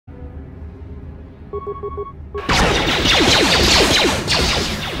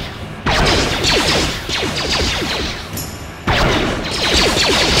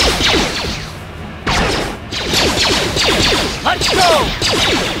Let's go!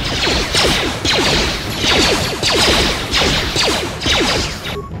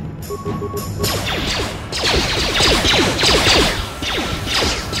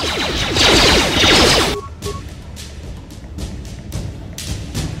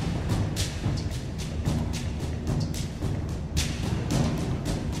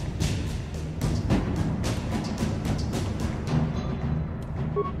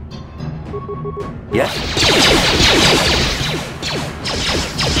 Yes?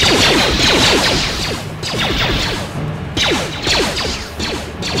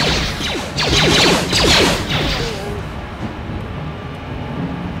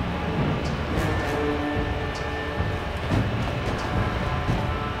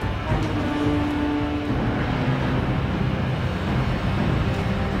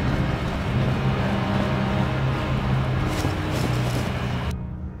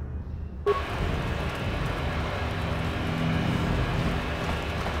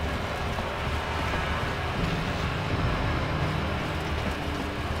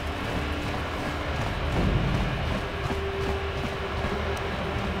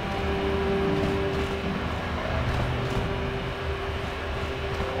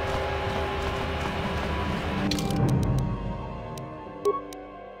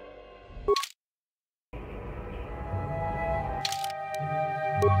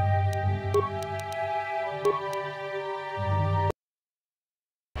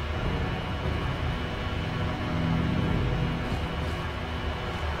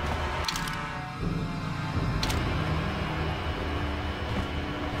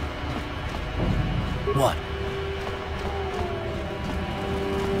 What?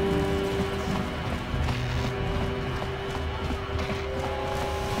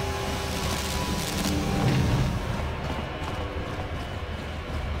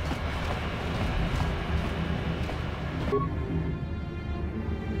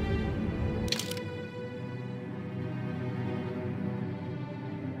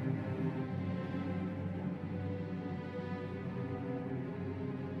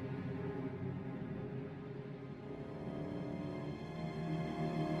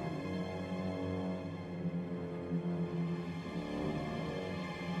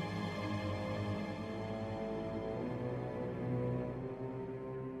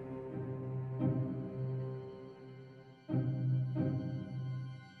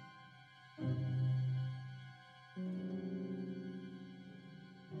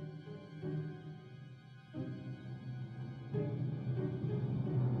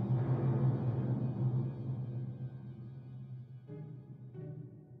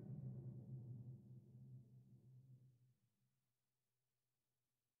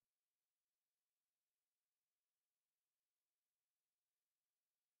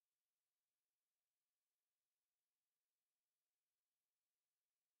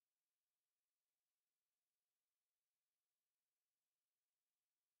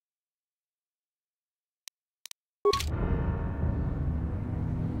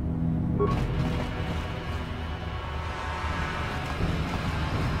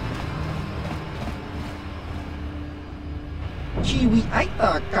 Chiwi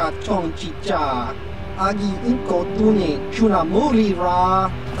aita ka chong chicha. Agi inko tune chuna muri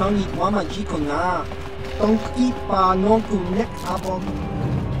ra. Tangi wama chiko na. Tongki pa nonku nek abon.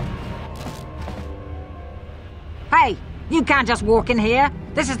 Hey, you can't just walk in here.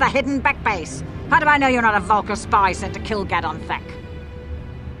 This is the hidden back base. How do I know you're not a Vulcar spy sent to kill Gadon Thek?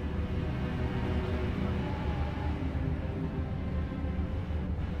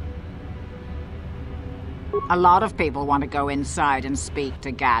 A lot of people want to go inside and speak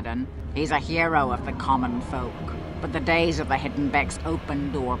to Gadon. He's a hero of the common folk. But the days of the Hidden Beck's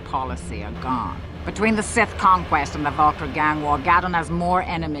open-door policy are gone. Between the Sith conquest and the Vulcar gang war, Gadon has more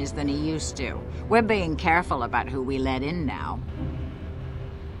enemies than he used to. We're being careful about who we let in now.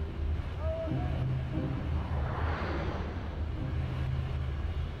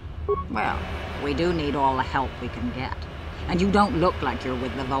 Well, we do need all the help we can get. And you don't look like you're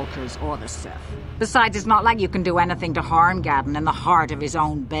with the Vulcars or the Sith. Besides, it's not like you can do anything to harm Gadon in the heart of his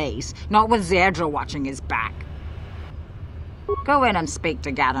own base, not with Zedra watching his back. Go in and speak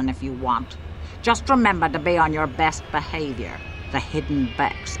to Gadon if you want. Just remember to be on your best behavior. The Hidden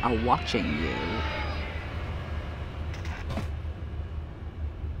Becks are watching you.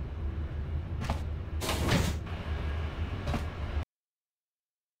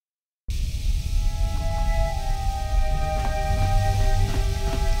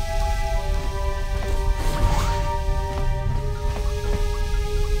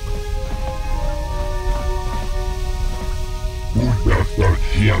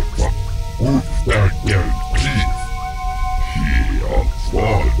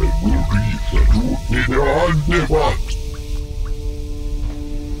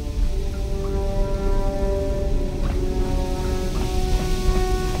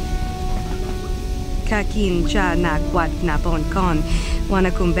 Kakin cha na kwat na bon kon,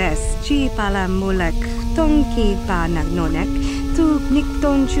 wanakumbes chi pala mulek tonki pa nagnonek, tu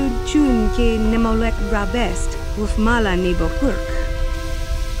nikton chun ke nemolek rabest, uf mala ni bokurk.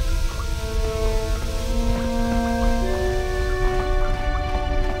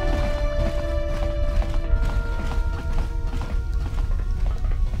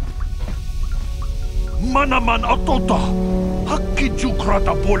 Manaman atota,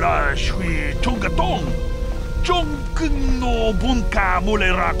 hakijukrata bola shui tungatong, jong no bunka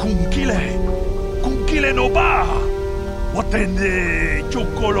mulera kungkile no ba, watende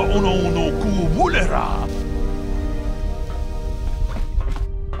chokolo uno ku mulera.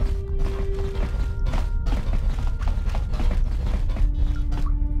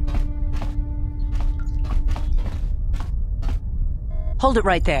 Hold it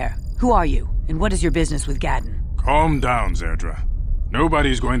right there. Who are you? And what is your business with Gadden? Calm down, Zerdra.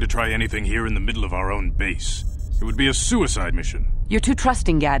 Nobody's going to try anything here in the middle of our own base. It would be a suicide mission. You're too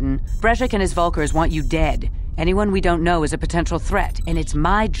trusting, Gadden. Brezhik and his Vulkars want you dead. Anyone we don't know is a potential threat, and it's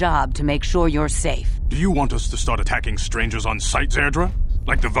my job to make sure you're safe. Do you want us to start attacking strangers on sight, Zerdra?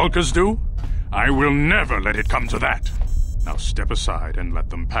 Like the Vulkars do? I will never let it come to that. Now step aside and let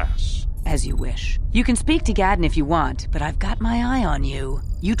them pass. As you wish. You can speak to Gadden if you want, but I've got my eye on you.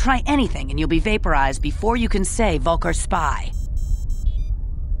 You try anything and you'll be vaporized before you can say Vulkar spy.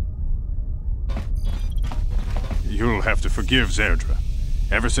 You'll have to forgive Zerdra.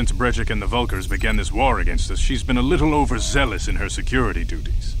 Ever since Brezhik and the Vulkars began this war against us, she's been a little overzealous in her security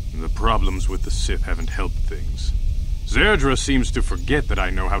duties. The problems with the Sith haven't helped things. Zerdra seems to forget that I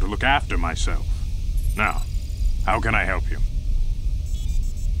know how to look after myself. Now, how can I help you?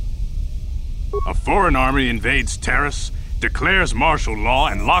 A foreign army invades Terrace, declares martial law,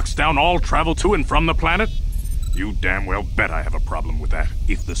 and locks down all travel to and from the planet? You damn well bet I have a problem with that.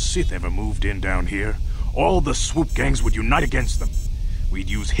 If the Sith ever moved in down here, all the swoop gangs would unite against them. We'd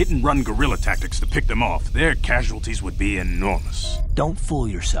use hit-and-run guerrilla tactics to pick them off. Their casualties would be enormous. Don't fool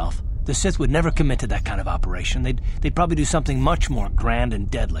yourself. The Sith would never commit to that kind of operation. They'd probably do something much more grand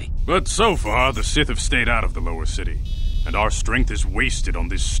and deadly. But so far, the Sith have stayed out of the lower city, and our strength is wasted on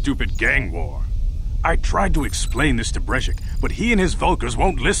this stupid gang war. I tried to explain this to Brezhik, but he and his Vulkars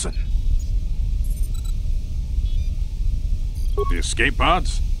won't listen. The escape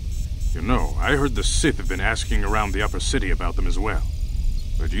pods? You know, I heard the Sith have been asking around the upper city about them as well.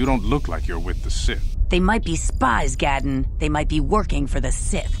 But you don't look like you're with the Sith. They might be spies, Gadden. They might be working for the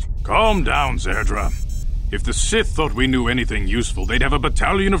Sith. Calm down, Zerdra. If the Sith thought we knew anything useful, they'd have a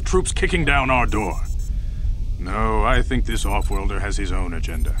battalion of troops kicking down our door. No, I think this off-worlder has his own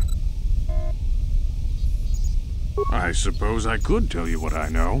agenda. I suppose I could tell you what I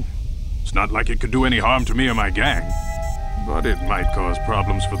know. It's not like it could do any harm to me or my gang. But it might cause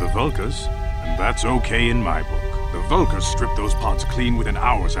problems for the Vulkars, and that's okay in my book. The Vulkars stripped those pods clean within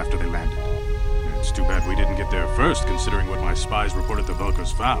hours after they landed. It's too bad we didn't get there first, considering what my spies reported the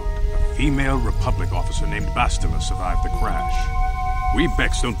Vulkars found. A female Republic officer named Bastila survived the crash. We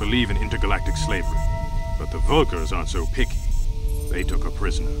Becks don't believe in intergalactic slavery, but the Vulkars aren't so picky. They took her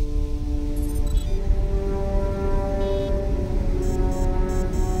prisoner.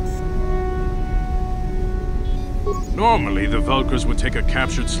 Normally, the Vulkars would take a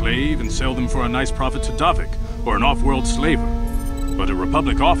captured slave and sell them for a nice profit to Davik, or an off-world slaver. But a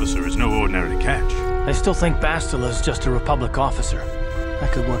Republic officer is no ordinary catch. I still think Bastila is just a Republic officer.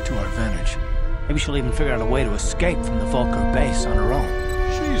 That could work to our advantage. Maybe she'll even figure out a way to escape from the Vulkar base on her own.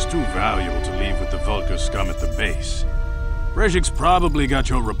 She's too valuable to leave with the Vulkar scum at the base. Brezhik's probably got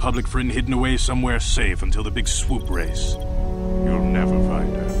your Republic friend hidden away somewhere safe until the big swoop race. You'll never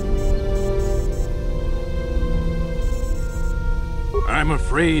find her. I'm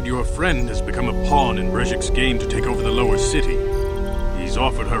afraid your friend has become a pawn in Brezhik's game to take over the lower city. He's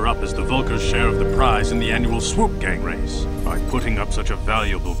offered her up as the Vulkar's share of the prize in the annual swoop gang race. By putting up such a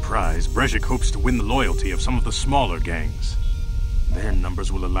valuable prize, Brezhik hopes to win the loyalty of some of the smaller gangs. Their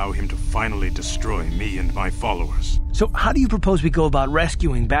numbers will allow him to finally destroy me and my followers. So how do you propose we go about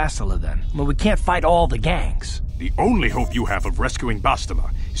rescuing Bastila then? Well, we can't fight all the gangs. The only hope you have of rescuing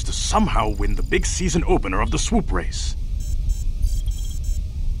Bastila is to somehow win the big season opener of the swoop race.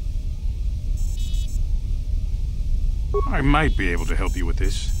 I might be able to help you with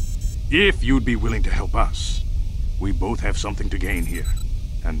this, if you'd be willing to help us. We both have something to gain here,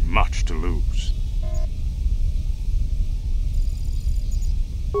 and much to lose.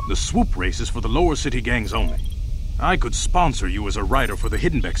 The swoop race is for the lower city gangs only. I could sponsor you as a rider for the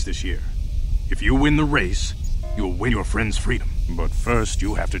Hidden Becks this year. If you win the race, you'll win your friend's freedom. But first,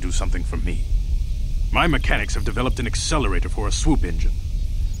 you have to do something for me. My mechanics have developed an accelerator for a swoop engine.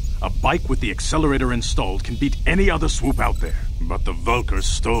 A bike with the accelerator installed can beat any other swoop out there. But the Vulkars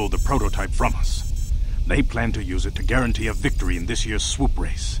stole the prototype from us. They plan to use it to guarantee a victory in this year's swoop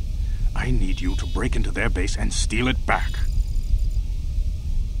race. I need you to break into their base and steal it back.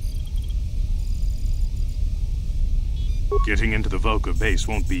 Getting into the Vulkar base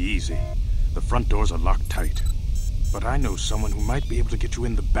won't be easy. The front doors are locked tight. But I know someone who might be able to get you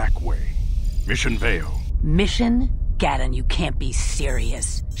in the back way. Mission Veo. Mission? Gaddon, you can't be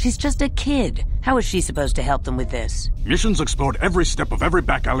serious. She's just a kid. How is she supposed to help them with this? Mission's explored every step of every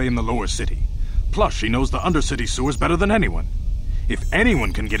back alley in the lower city. Plus, she knows the undercity sewers better than anyone. If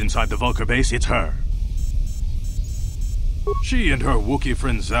anyone can get inside the Vulkar base, it's her. She and her Wookiee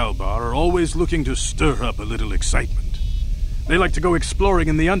friend Zalbar are always looking to stir up a little excitement. They like to go exploring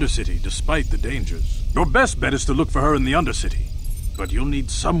in the undercity, despite the dangers. Your best bet is to look for her in the undercity. But you'll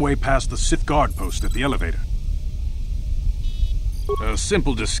need some way past the Sith guard post at the elevator. A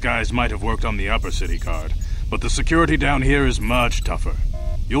simple disguise might have worked on the upper city guard, but the security down here is much tougher.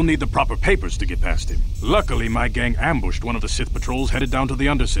 You'll need the proper papers to get past him. Luckily, my gang ambushed one of the Sith patrols headed down to the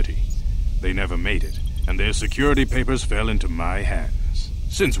undercity. They never made it, and their security papers fell into my hands.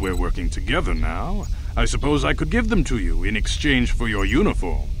 Since we're working together now, I suppose I could give them to you in exchange for your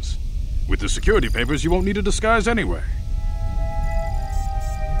uniforms. With the security papers, you won't need a disguise anyway.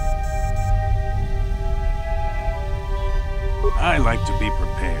 I like to be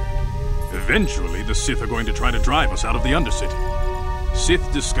prepared. Eventually, the Sith are going to try to drive us out of the Undercity.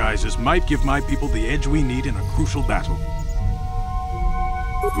 Sith disguises might give my people the edge we need in a crucial battle.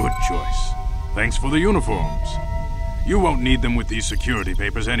 Good choice. Thanks for the uniforms. You won't need them with these security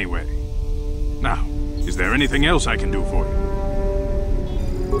papers anyway. Now, is there anything else I can do for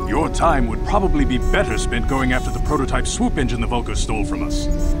you? Your time would probably be better spent going after the prototype swoop engine the Vulkars stole from us.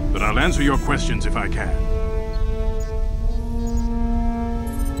 But I'll answer your questions if I can.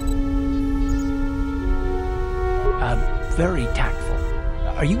 Very tactful.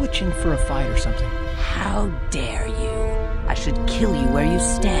 Are you itching for a fight or something? How dare you? I should kill you where you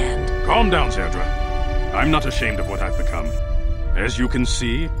stand. Calm down, Zerdra. I'm not ashamed of what I've become. As you can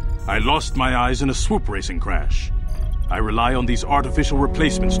see, I lost my eyes in a swoop racing crash. I rely on these artificial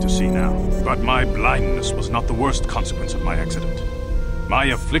replacements to see now. But my blindness was not the worst consequence of my accident. My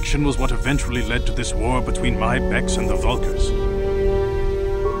affliction was what eventually led to this war between my Becks and the Vulkars.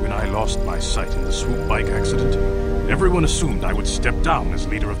 When I lost my sight in the swoop bike accident, everyone assumed I would step down as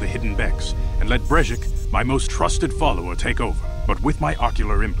leader of the Hidden Becks and let Brezhik, my most trusted follower, take over. But with my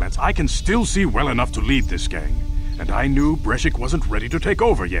ocular implants, I can still see well enough to lead this gang, and I knew Brezhik wasn't ready to take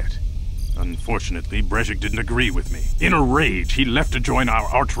over yet. Unfortunately, Brezhik didn't agree with me. In a rage, he left to join our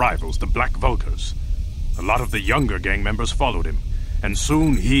arch-rivals, the Black Vulkars. A lot of the younger gang members followed him, and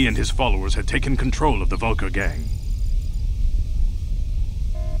soon he and his followers had taken control of the Vulkar gang.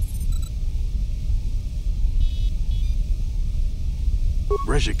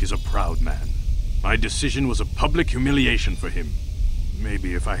 Brezhik is a proud man. My decision was a public humiliation for him.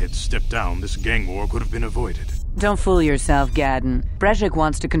 Maybe if I had stepped down, this gang war could have been avoided. Don't fool yourself, Gaddon. Brezhik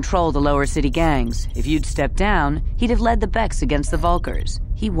wants to control the lower city gangs. If you'd stepped down, he'd have led the Becks against the Vulkars.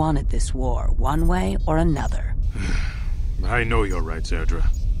 He wanted this war, one way or another. I know you're right, Zerdra.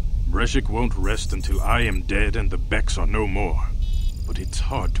 Brezhik won't rest until I am dead and the Becks are no more. But it's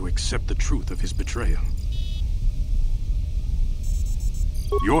hard to accept the truth of his betrayal.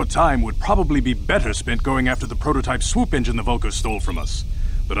 Your time would probably be better spent going after the prototype swoop engine the Vulkars stole from us.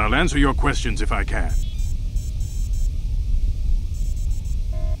 But I'll answer your questions if I can.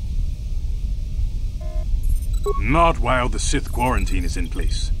 Not while the Sith quarantine is in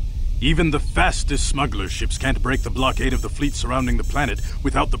place. Even the fastest smuggler ships can't break the blockade of the fleet surrounding the planet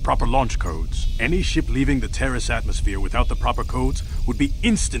without the proper launch codes. Any ship leaving the Terrace atmosphere without the proper codes would be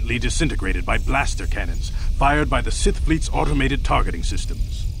instantly disintegrated by blaster cannons fired by the Sith fleet's automated targeting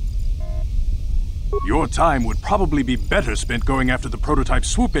systems. Your time would probably be better spent going after the prototype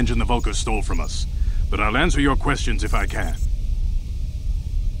swoop engine the Vulkars stole from us. But I'll answer your questions if I can.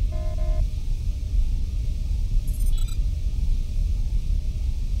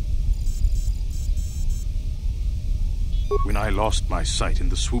 When I lost my sight in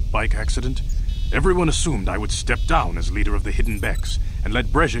the swoop bike accident, everyone assumed I would step down as leader of the Hidden Becks and let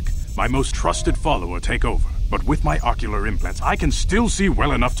Brezhik, my most trusted follower, take over. But with my ocular implants, I can still see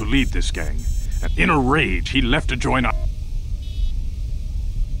well enough to lead this gang. And in a rage, he left to join our...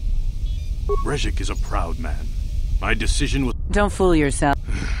 Brezhik is a proud man. My decision was... Don't fool yourself.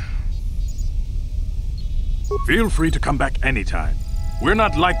 Feel free to come back anytime. We're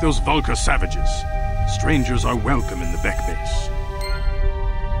not like those Vulca savages. Strangers are welcome in the Beck base.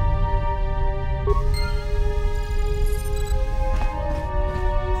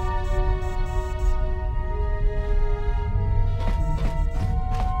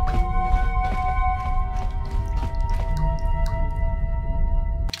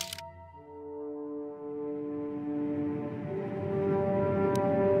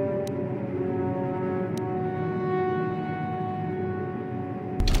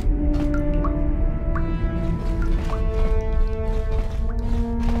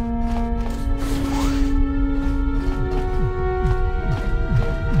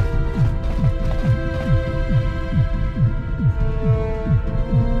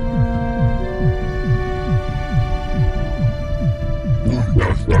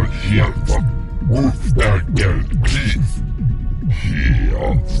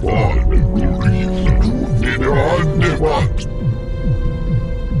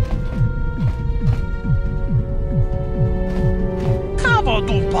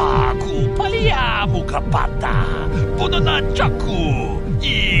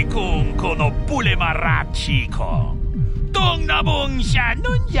 Chico. Tong nabong siya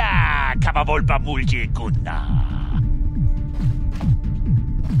nun ya kabavolpa mulje kunna.